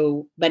just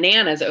go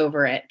bananas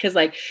over it because,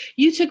 like,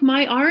 you took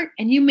my art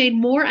and you made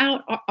more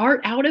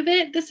art out of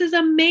it. This is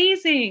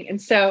amazing, and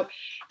so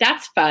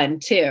that's fun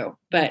too.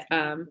 But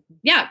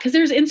because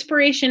there's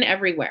inspiration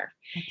everywhere,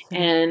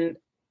 and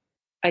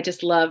I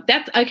just love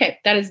that. Okay,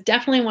 that is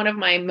definitely one of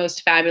my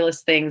most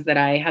fabulous things that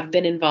I have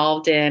been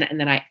involved in, and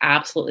that I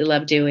absolutely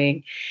love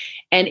doing.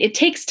 And it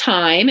takes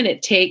time and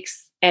it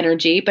takes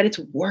energy, but it's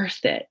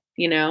worth it.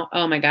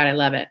 Oh my God, I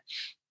love it.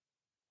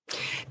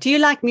 Do you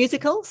like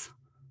musicals?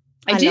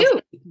 I do.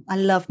 I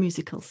love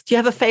musicals. Do you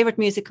have a favorite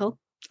musical?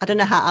 I don't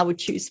know how I would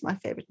choose my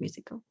favorite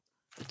musical.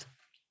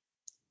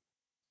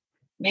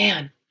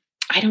 Man,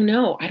 I don't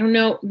know.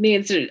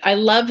 I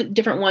love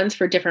different ones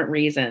for different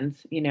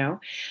reasons,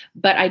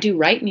 but I do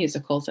write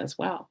musicals as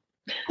well.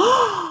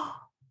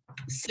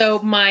 So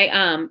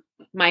my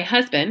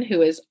husband,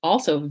 who is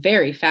also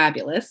very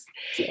fabulous,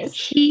 yes.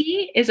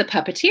 He is a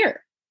puppeteer.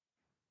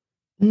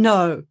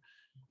 No.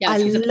 Yes,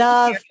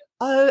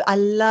 I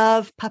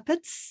love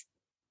puppets.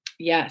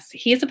 Yes,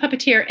 he is a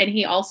puppeteer, and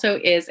he also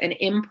is an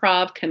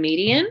improv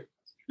comedian.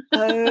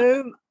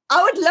 I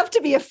would love to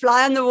be a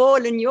fly on the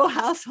wall in your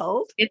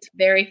household. It's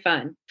very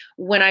fun.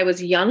 When I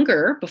was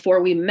younger,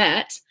 before we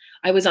met,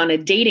 I was on a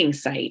dating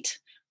site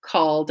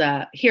called,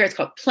 it's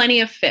called Plenty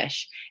of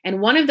Fish. And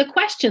one of the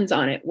questions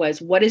on it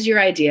was, what is your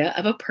idea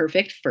of a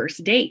perfect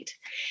first date?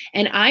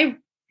 And I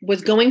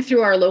was going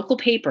through our local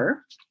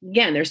paper.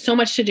 Again, there's so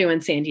much to do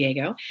in San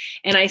Diego.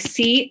 And I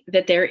see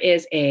that there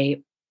is a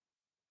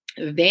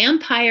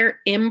vampire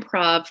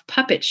improv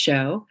puppet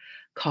show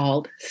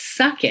called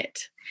Suck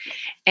It.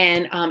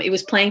 And it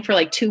was playing for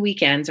like 2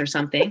 weekends or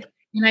something.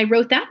 And I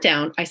wrote that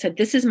down. I said,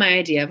 this is my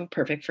idea of a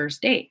perfect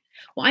first date.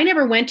 Well, I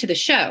never went to the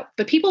show,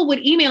 but people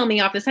would email me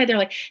off the side. They're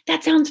like,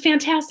 that sounds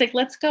fantastic.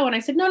 Let's go. And I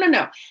said,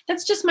 no.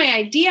 That's just my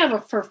idea of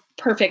a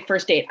perfect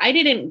first date. I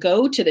didn't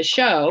go to the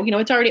show.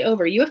 It's already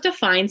over. You have to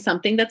find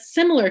something that's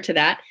similar to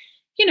that.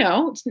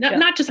 It's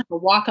not just like a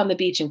walk on the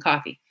beach and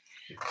coffee.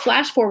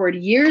 Flash forward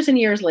years and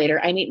years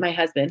later, I meet my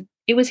husband.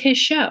 It was his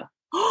show.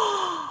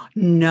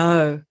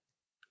 No.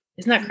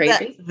 Isn't that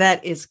crazy?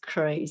 That is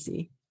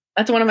crazy.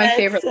 That's one of my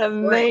favorite.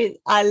 Amazing.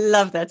 I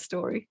love that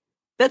story.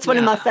 That's one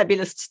of my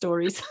fabulous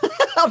stories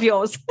of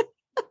yours.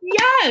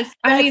 Yes.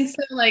 I mean,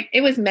 so like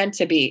it was meant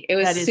to be. It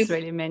was that is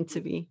really meant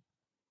to be.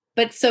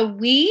 But so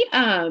we,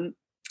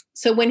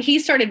 so when he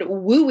started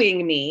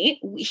wooing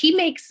me, he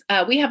makes,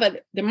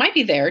 there might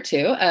be there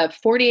too, a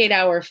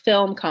 48-hour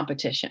film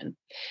competition.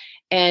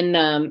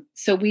 And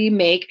so we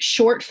make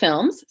short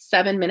films,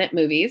 7-minute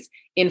movies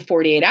in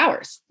 48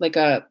 hours, like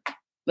a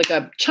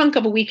a chunk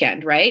of a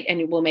weekend, right?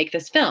 And we'll make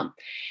this film.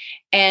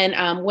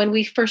 And when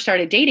we first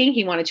started dating,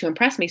 he wanted to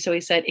impress me. So he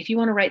said, if you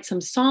want to write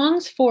some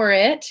songs for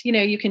it,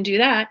 you can do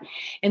that.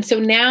 And so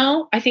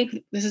now I think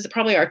this is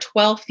probably our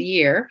 12th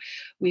year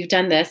we've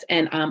done this.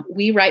 And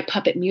we write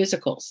puppet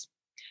musicals.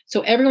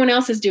 So everyone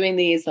else is doing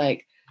these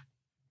like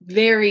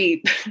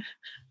very,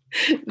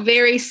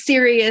 very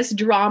serious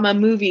drama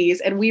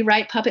movies. And we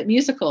write puppet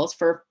musicals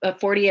for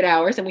 48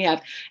 hours. And we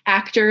have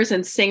actors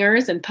and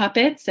singers and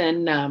puppets.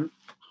 And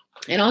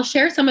I'll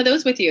share some of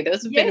those with you.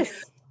 Those have been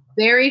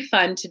very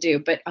fun to do.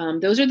 But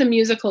those are the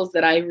musicals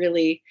that I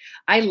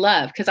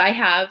love, because I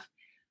have,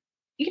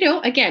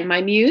 again,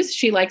 my muse,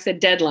 she likes a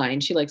deadline.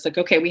 She likes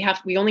okay,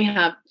 we only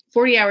have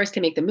 40 hours to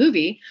make the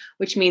movie,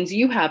 which means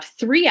you have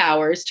 3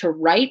 hours to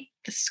write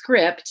the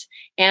script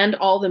and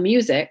all the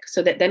music,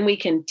 so that then we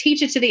can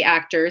teach it to the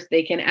actors.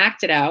 They can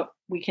act it out.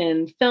 We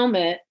can film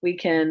it. We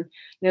can,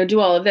 do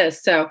all of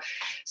this. So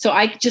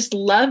I just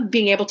love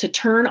being able to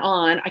turn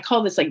on, I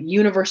call this like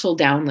universal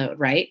download,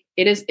 right?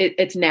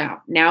 It's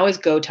now. Now is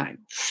go time.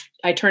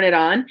 I turn it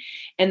on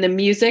and the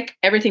music,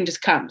 everything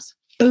just comes.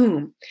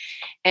 Boom.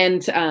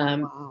 And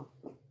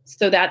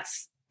so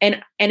that's,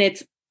 and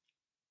it's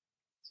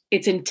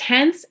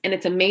intense and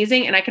it's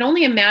amazing. And I can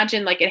only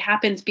imagine like it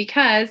happens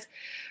because,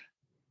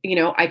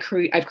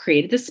 I've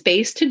created the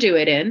space to do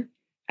it in.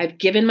 I've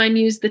given my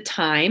muse the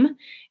time.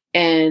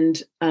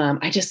 And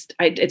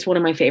it's one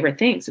of my favorite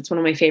things. It's one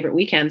of my favorite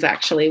weekends,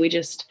 actually.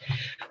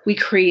 We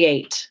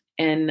create.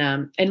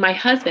 And my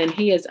husband,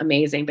 he is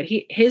amazing, but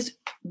his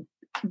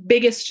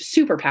biggest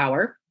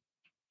superpower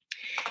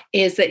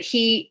is that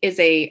he is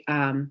a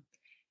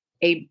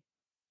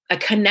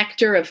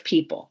connector of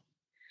people.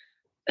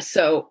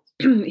 So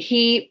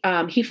he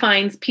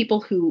finds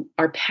people who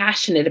are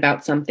passionate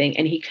about something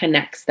and he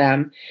connects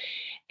them.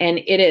 And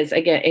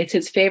it's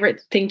his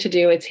favorite thing to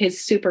do. It's his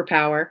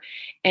superpower.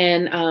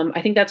 And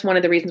I think that's one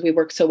of the reasons we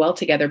work so well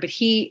together, but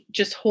he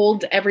just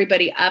holds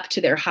everybody up to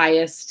their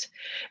highest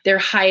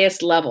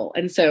level.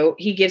 And so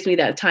he gives me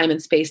that time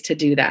and space to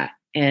do that.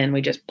 And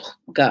we just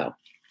go.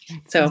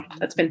 So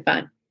that's been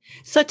fun.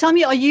 So tell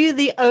me, are you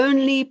the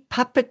only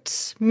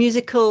puppet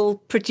musical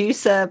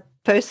producer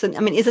person? I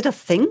mean, is it a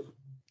thing?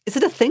 Is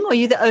it a thing, or are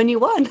you the only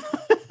one?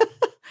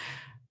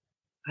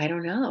 I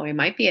don't know. It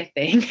might be a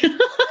thing.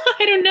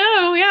 I don't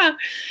know. Yeah.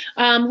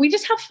 We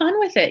just have fun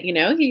with it.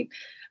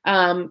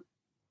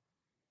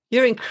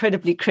 You're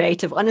incredibly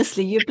creative.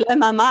 Honestly, you blow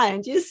my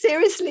mind. You're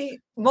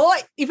seriously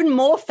even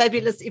more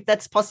fabulous, if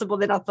that's possible,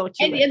 than I thought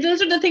you were. And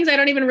those are the things I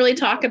don't even really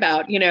talk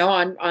about,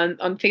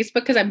 on Facebook,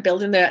 because I'm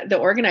building the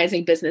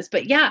organizing business.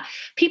 But yeah,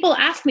 people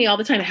ask me all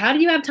the time, how do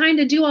you have time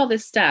to do all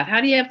this stuff?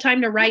 How do you have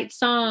time to write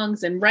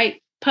songs and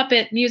write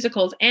puppet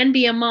musicals and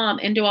be a mom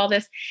and do all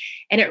this?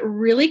 And it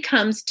really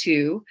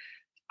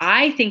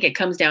I think it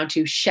comes down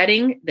to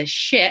shedding the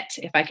shit,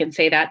 if I can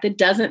say that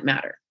doesn't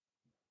matter.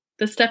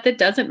 The stuff that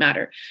doesn't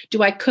matter.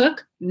 Do I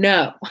cook?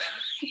 No.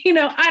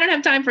 I don't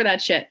have time for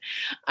that shit.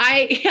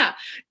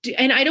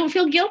 And I don't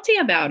feel guilty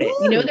about it.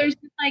 Ooh.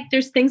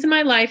 There's things in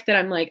my life that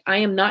I'm like, I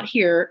am not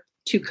here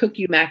to cook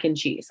you mac and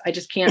cheese. I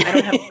just can't. I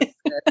don't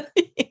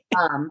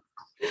have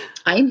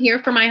I am here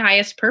for my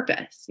highest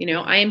purpose.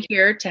 I am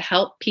here to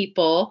help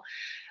people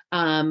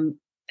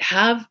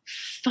have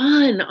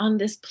fun on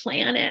this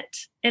planet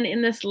and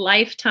in this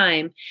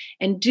lifetime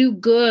and do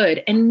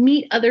good and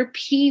meet other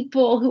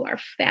people who are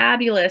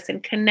fabulous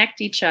and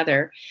connect each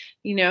other,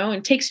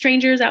 and take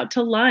strangers out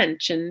to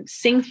lunch and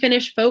sing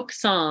Finnish folk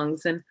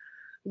songs and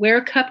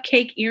wear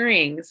cupcake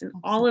earrings and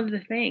all of the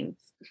things.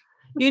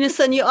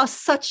 Unison, you are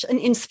such an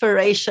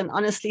inspiration,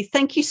 honestly.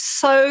 Thank you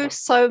so,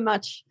 so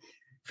much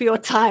for your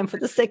time for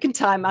the second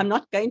time. I'm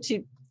not going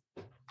to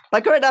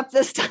bugger it up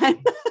this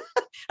time.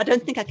 I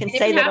don't think I can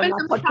say that on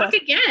my podcast. Talk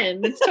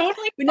again. It's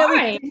totally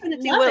fine. We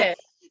definitely will.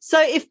 So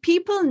if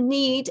people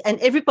need, and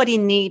everybody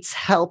needs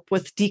help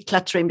with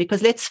decluttering,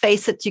 because let's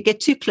face it, you get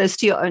too close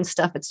to your own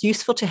stuff. It's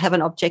useful to have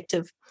an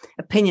objective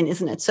opinion,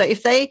 isn't it? So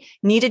if they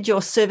needed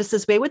your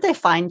services, where would they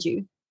find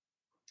you?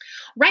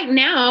 Right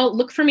now,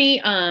 look for me,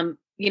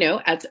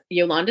 as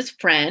Yolanda's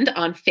friend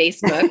on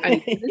Facebook.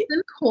 I'm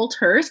Unison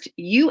Colthurst,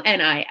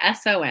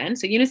 Unison.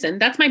 So Unison,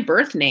 that's my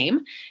birth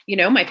name.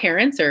 My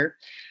parents are,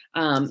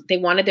 they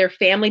wanted their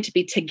family to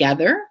be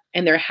together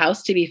and their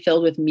house to be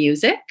filled with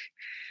music.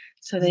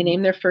 So they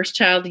named their first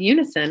child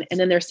Unison, and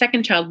then their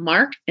second child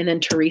Mark, and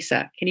then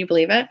Teresa. Can you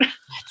believe it?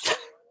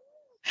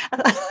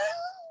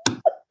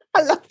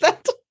 I love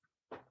that.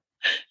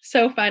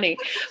 So funny.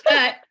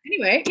 But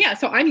anyway, yeah.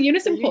 So I'm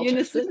Unison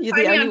Colthurst. You're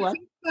the only one.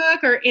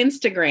 Facebook or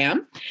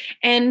Instagram,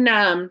 and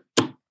I'm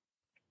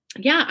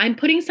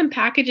putting some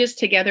packages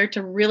together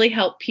to really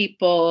help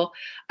people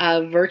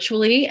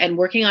virtually, and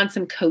working on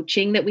some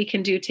coaching that we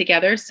can do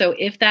together. So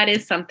if that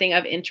is something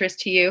of interest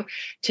to you,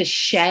 to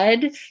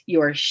shed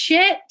your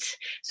shit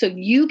so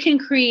you can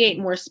create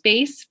more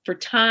space for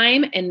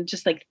time and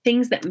just like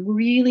things that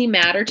really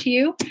matter to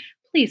you,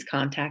 please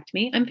contact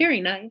me. I'm very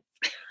nice.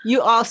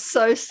 You are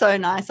so, so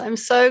nice. I'm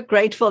so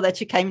grateful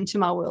that you came into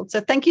my world. So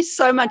thank you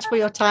so much for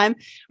your time.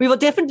 We will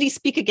definitely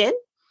speak again.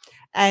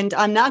 And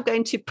I'm now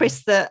going to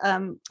press the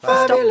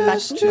stop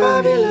Fabulous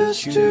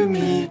button. to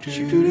meet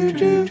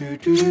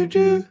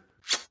you.